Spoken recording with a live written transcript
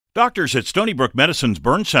Doctors at Stony Brook Medicine's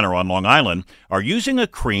Burn Center on Long Island are using a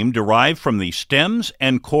cream derived from the stems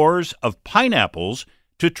and cores of pineapples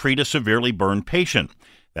to treat a severely burned patient.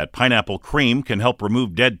 That pineapple cream can help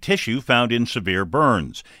remove dead tissue found in severe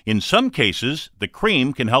burns. In some cases, the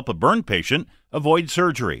cream can help a burn patient avoid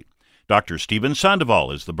surgery. Dr.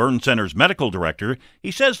 Sandoval is the Burn Center's medical director.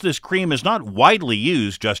 He says this cream is not widely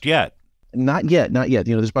used just yet. Not yet.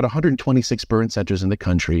 There's about 126 burn centers in the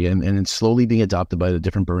country, and it's slowly being adopted by the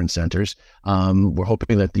different burn centers. We're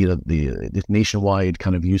hoping that the nationwide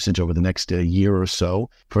kind of usage over the next year or so.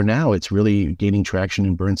 For now, it's really gaining traction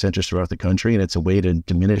in burn centers throughout the country, and it's a way to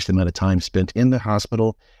diminish the amount of time spent in the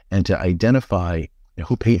hospital and to identify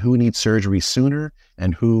who needs surgery sooner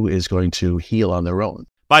and who is going to heal on their own.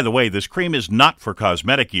 By the way, this cream is not for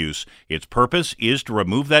cosmetic use. Its purpose is to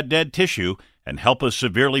remove that dead tissue and help a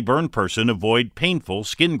severely burned person avoid painful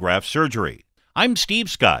skin graft surgery. I'm Steve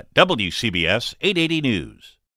Scott, WCBS 880 News.